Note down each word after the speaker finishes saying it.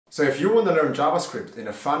So if you want to learn JavaScript in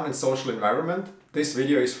a fun and social environment, this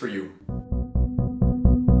video is for you.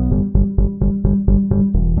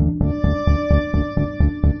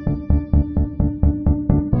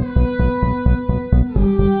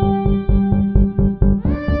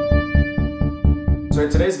 So in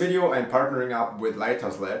today's video, I'm partnering up with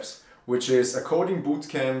Lighthouse Labs, which is a coding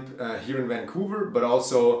bootcamp here in Vancouver, but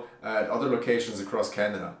also at other locations across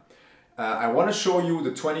Canada. I want to show you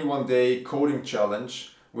the 21-day coding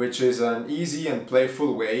challenge, which is an easy and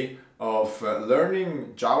playful way of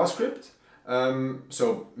learning JavaScript.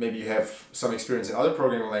 So maybe you have some experience in other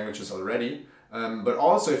programming languages already, but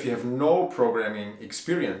also if you have no programming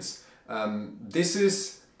experience, this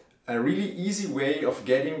is a really easy way of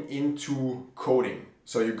getting into coding.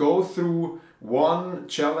 So you go through one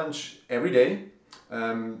challenge every day.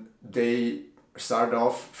 They start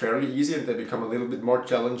off fairly easy and they become a little bit more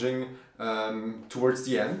challenging towards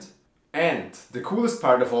the end. And the coolest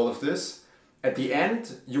part of all of this, at the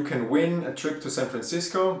end you can win a trip to San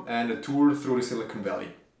Francisco and a tour through the Silicon Valley.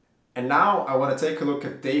 And now I want to take a look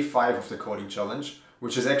at day 5 of the coding challenge,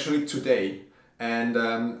 which is actually today. And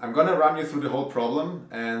I'm gonna run you through the whole problem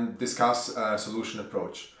and discuss a solution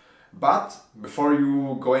approach. But before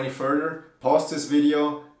you go any further, pause this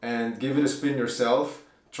video and give it a spin yourself.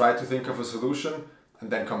 Try to think of a solution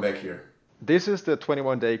and then come back here. This is the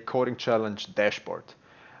 21-day coding challenge dashboard.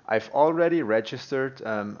 I've already registered,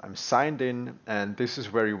 I'm signed in, and this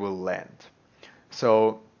is where you will land.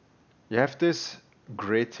 So you have this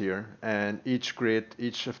grid here, and each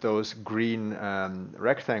of those green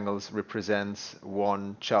rectangles represents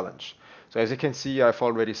one challenge. So as you can see, I've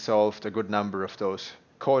already solved a good number of those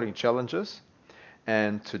coding challenges,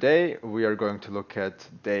 and today we are going to look at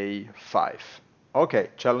day 5. Okay,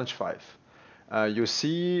 challenge 5. You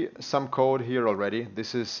see some code here already.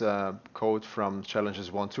 This is code from challenges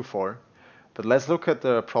 1 to 4. But let's look at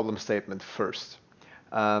the problem statement first.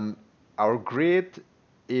 Our grid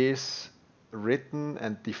is written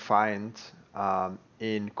and defined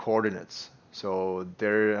in coordinates. So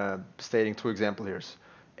they're stating 2 examples here,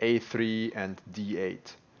 A3 and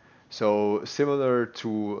D8. So similar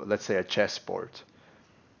to, let's say, a chessboard.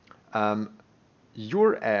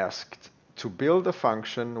 You're asked to build a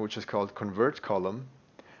function which is called convertColumn,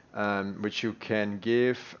 which you can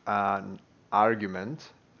give an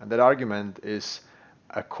argument, and that argument is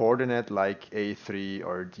a coordinate like A3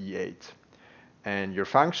 or D8. And your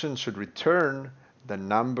function should return the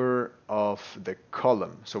number of the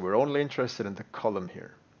column. So we're only interested in the column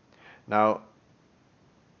here. Now,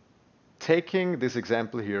 taking this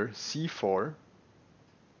example here, C4,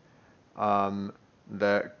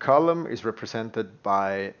 the column is represented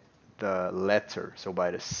by the letter, so by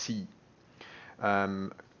the C. Our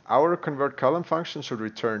convertColumn function should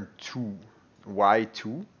return 2,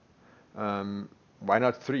 Y2. Why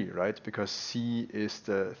not 3, right? Because C is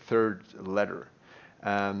the 3rd letter.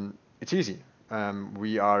 It's easy.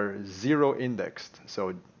 We are 0 indexed.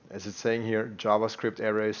 So as it's saying here, JavaScript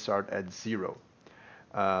arrays start at 0.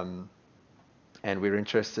 And we're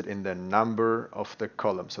interested in the number of the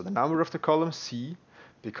column. So the number of the column C,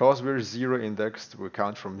 because we're 0 indexed, we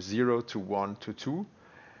count from 0 to 1 to 2.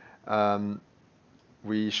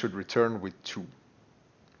 We should return with 2,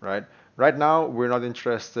 right? Right now, we're not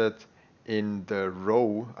interested in the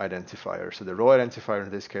row identifier. So the row identifier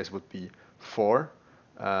in this case would be 4.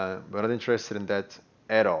 We're not interested in that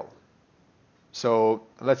at all. So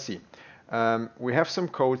let's see. We have some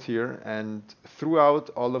code here, and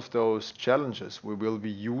throughout all of those challenges, we will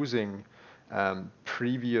be using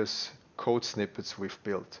previous code snippets we've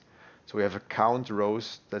built. So we have a count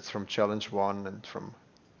rows, that's from challenge 1, and from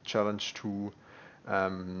challenge 2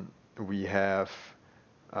 we have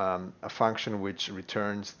a function which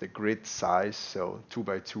returns the grid size, so 2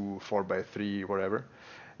 by 2, 4 by 3, whatever.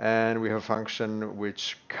 And we have a function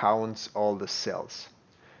which counts all the cells.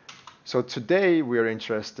 So today we are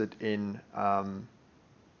interested in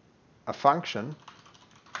a function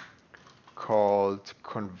called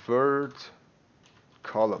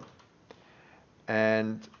convertColumn.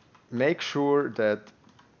 And make sure that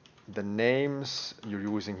the names you're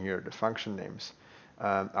using here, the function names,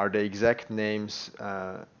 are the exact names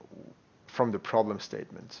from the problem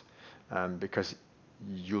statement, because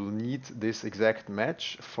you'll need this exact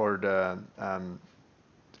match for the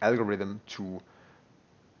algorithm to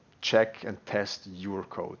check and test your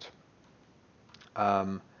code.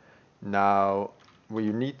 Now,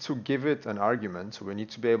 we need to give it an argument, so we need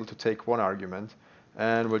to be able to take one argument,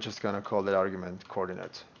 and we're just going to call that argument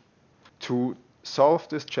coordinate. To solve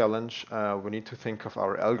this challenge, we need to think of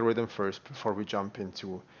our algorithm first before we jump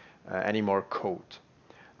into any more code.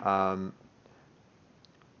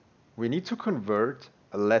 We need to convert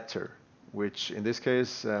a letter, which in this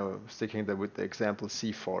case, sticking with the example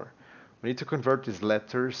C4, we need to convert this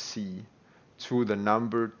letter C to the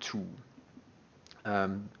number 2.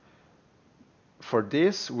 For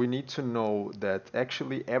this, we need to know that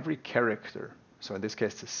actually every character, so in this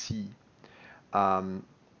case the C,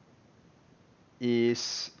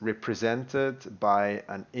 is represented by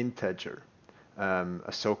an integer,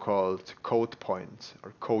 a so-called code point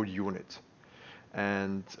or code unit.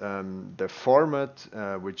 And the format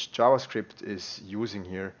which JavaScript is using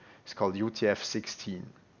here is called UTF-16.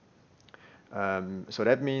 So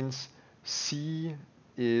that means C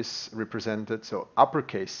is represented, so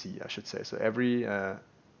uppercase C, I should say. So every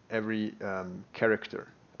character,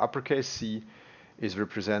 uppercase C, is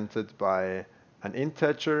represented by an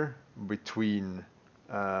integer between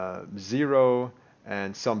 0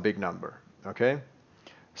 and some big number. Okay,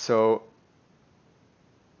 so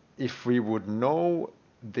if we would know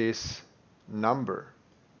this number,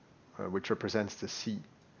 which represents the C,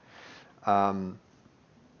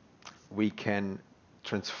 we can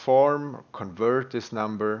transform, convert this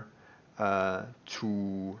number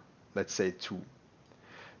to, let's say, 2.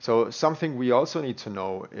 So something we also need to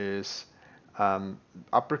know is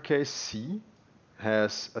uppercase C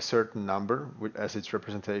has a certain number as its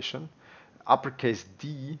representation. Uppercase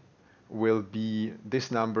D will be this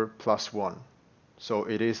number plus 1. So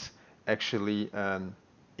it is actually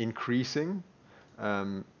increasing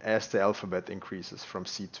as the alphabet increases from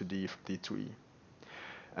C to D, from D to E.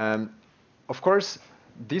 Of course,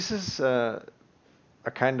 this is a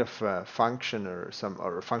kind of function or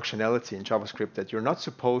functionality in JavaScript that you're not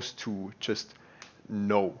supposed to just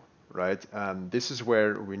know, right? This is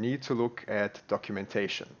where we need to look at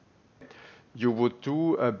documentation. You would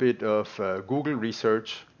do a bit of Google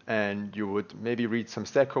research, and you would maybe read some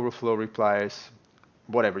Stack Overflow replies,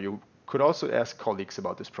 whatever. You could also ask colleagues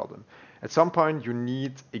about this problem. At some point, you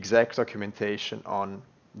need exact documentation on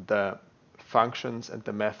the functions and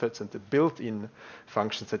the methods and the built-in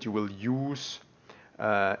functions that you will use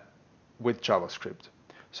with JavaScript.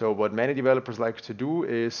 So what many developers like to do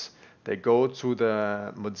is they go to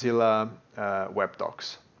the Mozilla web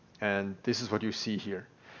docs, and this is what you see here.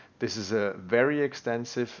 This is a very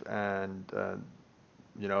extensive and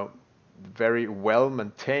very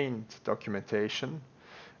well-maintained documentation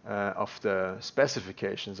of the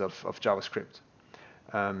specifications of JavaScript.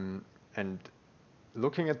 And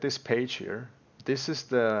looking at this page here, this is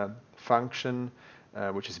the function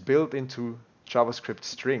which is built into JavaScript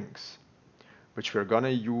strings, which we're going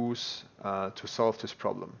to use to solve this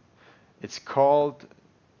problem. It's called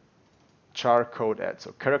charCodeAt,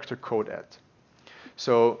 so charCodeAt.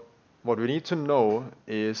 So what we need to know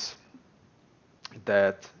is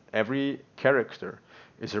that every character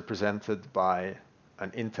is represented by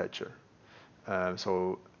an integer.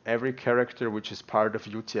 So every character which is part of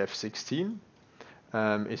UTF-16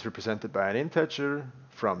 is represented by an integer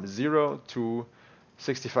from 0 to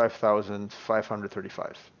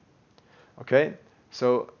 65,535. Okay,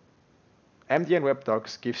 so MDN Web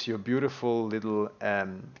Docs gives you a beautiful little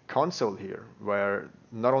console here, where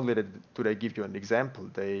not only do they give you an example,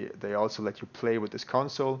 they also let you play with this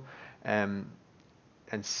console and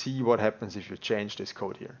see what happens if you change this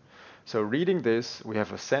code here. So reading this, we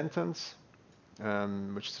have a sentence,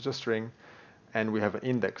 which is just a string, and we have an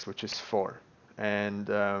index, which is 4. And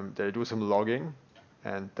they do some logging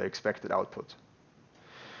and the expected output.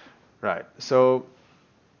 Right, so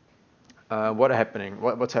what's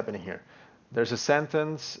happening here? There's a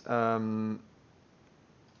sentence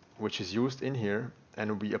which is used in here,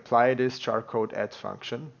 and we apply this charCodeAt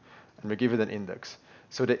function, and we give it an index.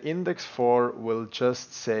 So the index 4 will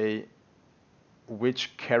just say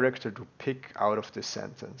which character to pick out of this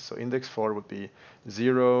sentence. So index 4 would be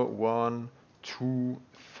 0, 1, 2,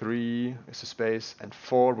 3 is a space, and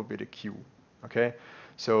 4 would be the Q. Okay,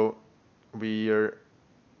 so we are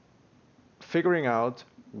figuring out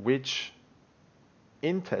which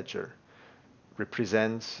integer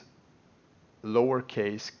represents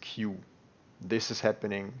lowercase q. This is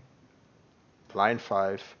happening line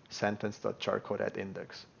 5, sentence.charCodeAt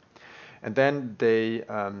index. And then they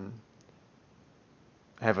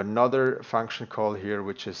have another function call here,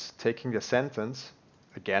 which is taking the sentence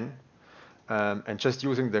again and just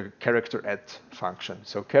using the charCodeAt function.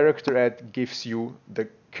 So charCodeAt gives you the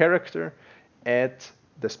character at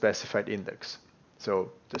the specified index.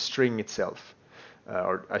 So the string itself,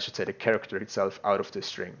 or I should say the character itself out of the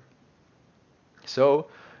string. So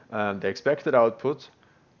the expected output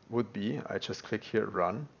would be, I just click here,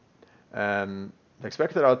 run. The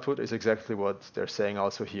expected output is exactly what they're saying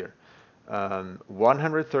also here.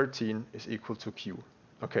 113 is equal to Q.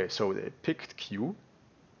 Okay, so they picked Q,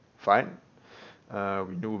 fine.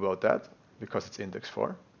 We knew about that because it's index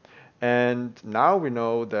 4. And now we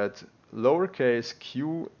know that lowercase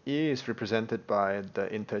q is represented by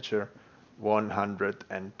the integer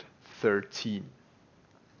 113.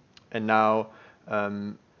 And now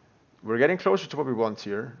we're getting closer to what we want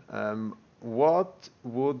here. What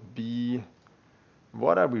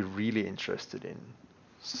are we really interested in?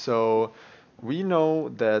 So we know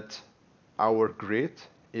that our grid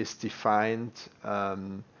is defined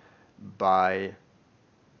by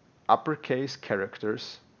uppercase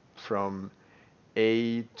characters from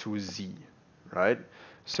A to Z, right?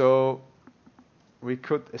 So we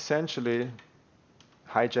could essentially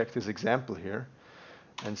hijack this example here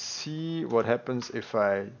and see what happens if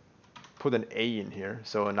I put an A in here.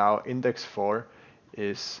 So now index 4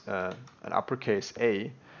 is an uppercase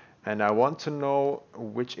A, and I want to know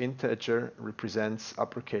which integer represents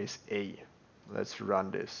uppercase A. Let's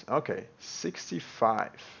run this. Okay,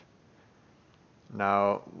 65.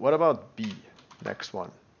 Now, what about B? Next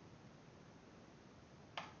one.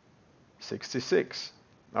 66.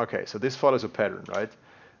 Okay, so this follows a pattern, right?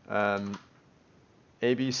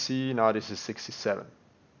 ABC, now this is 67.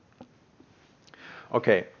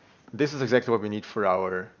 Okay, this is exactly what we need for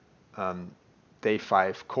our day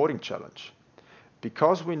 5 coding challenge.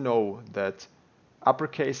 Because we know that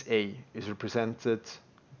uppercase A is represented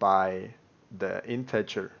by the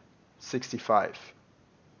integer 65,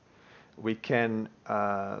 we can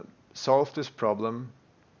solve this problem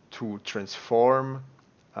to transform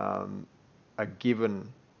a given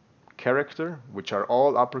character, which are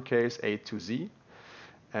all uppercase A to Z,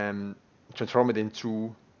 and transform it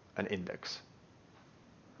into an index.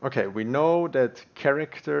 Okay, we know that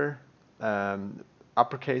character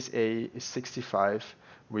uppercase A is 65.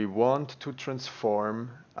 We want to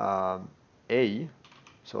transform A,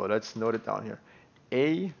 so let's note it down here.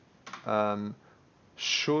 A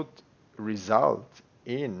should result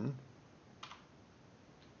in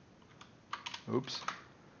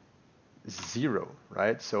 0,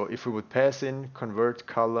 right? So if we would pass in convert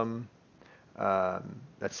column,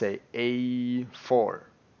 let's say A4,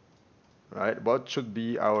 right? What should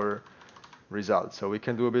be our result? So we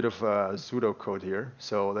can do a bit of pseudocode here.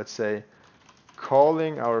 So let's say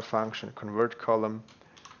calling our function convert column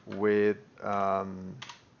with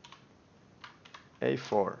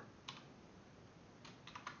A4.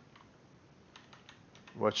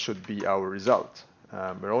 What should be our result?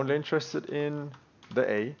 We're only interested in the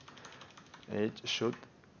A. It should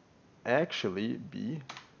actually be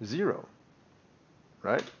 0,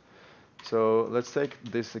 right? So let's take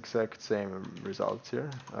this exact same result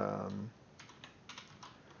here.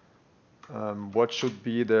 What should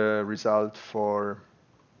be the result for,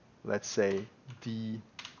 let's say, D9?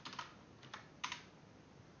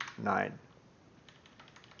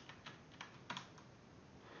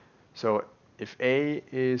 So if A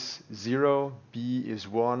is 0, B is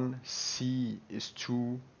 1, C is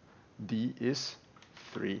 2, D is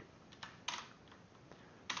 3,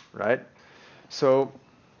 right? So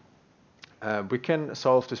we can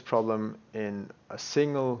solve this problem in a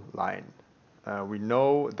single line. We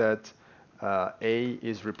know that A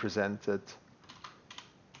is represented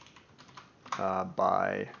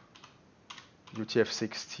by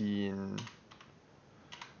UTF-16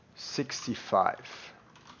 65.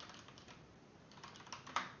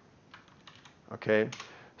 Okay,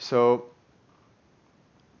 so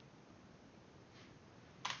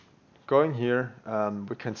going here,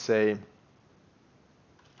 we can say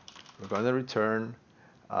we're going to return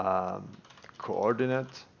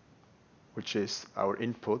coordinate, which is our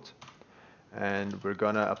input, and we're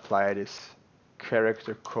going to apply this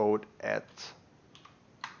character code at.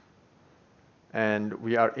 And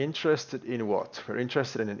we are interested in what? We're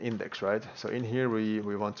interested in an index, right? So in here we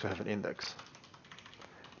want to have an index.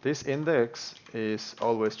 This index is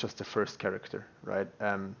always just the first character, right?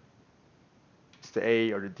 It's the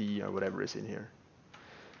A or the D or whatever is in here.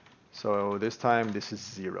 So this time this is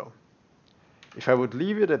 0. If I would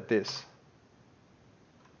leave it at this,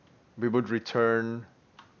 we would return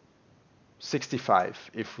 65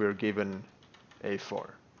 if we're given A4.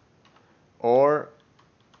 Or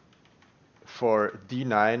for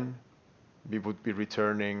D9, we would be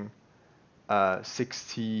returning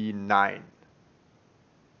 69.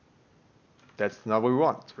 That's not what we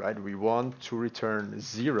want, right? We want to return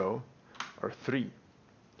 0 or 3.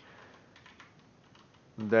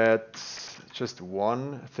 That's just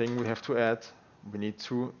one thing we have to add. We need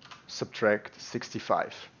to subtract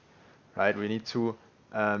 65, right? We need to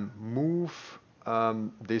move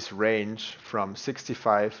this range from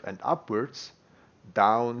 65 and upwards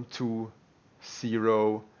down to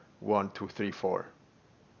 0, 1, 2, 3, 4.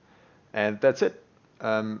 And that's it.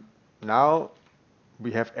 Now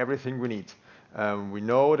we have everything we need. We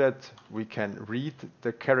know that we can read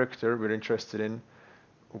the character we're interested in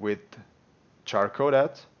with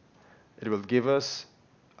charCodeAt. It will give us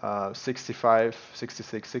 65,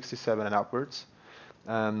 66, 67 and upwards.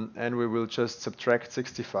 And we will just subtract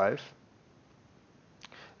 65.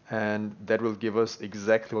 And that will give us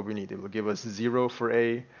exactly what we need. It will give us 0 for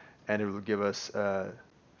A, and it will give us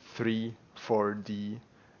 3 for D,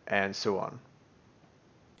 and so on.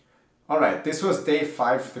 Alright, this was day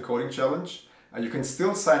 5 of the coding challenge. You can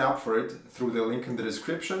still sign up for it through the link in the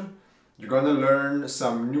description. You're going to learn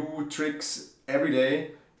some new tricks every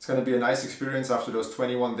day. It's going to be a nice experience after those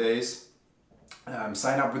 21 days.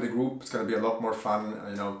 Sign up with the group. It's going to be a lot more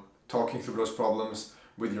fun, talking through those problems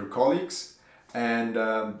with your colleagues. And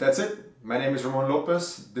that's it. My name is Ramon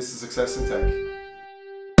Lopez. This is Success in Tech.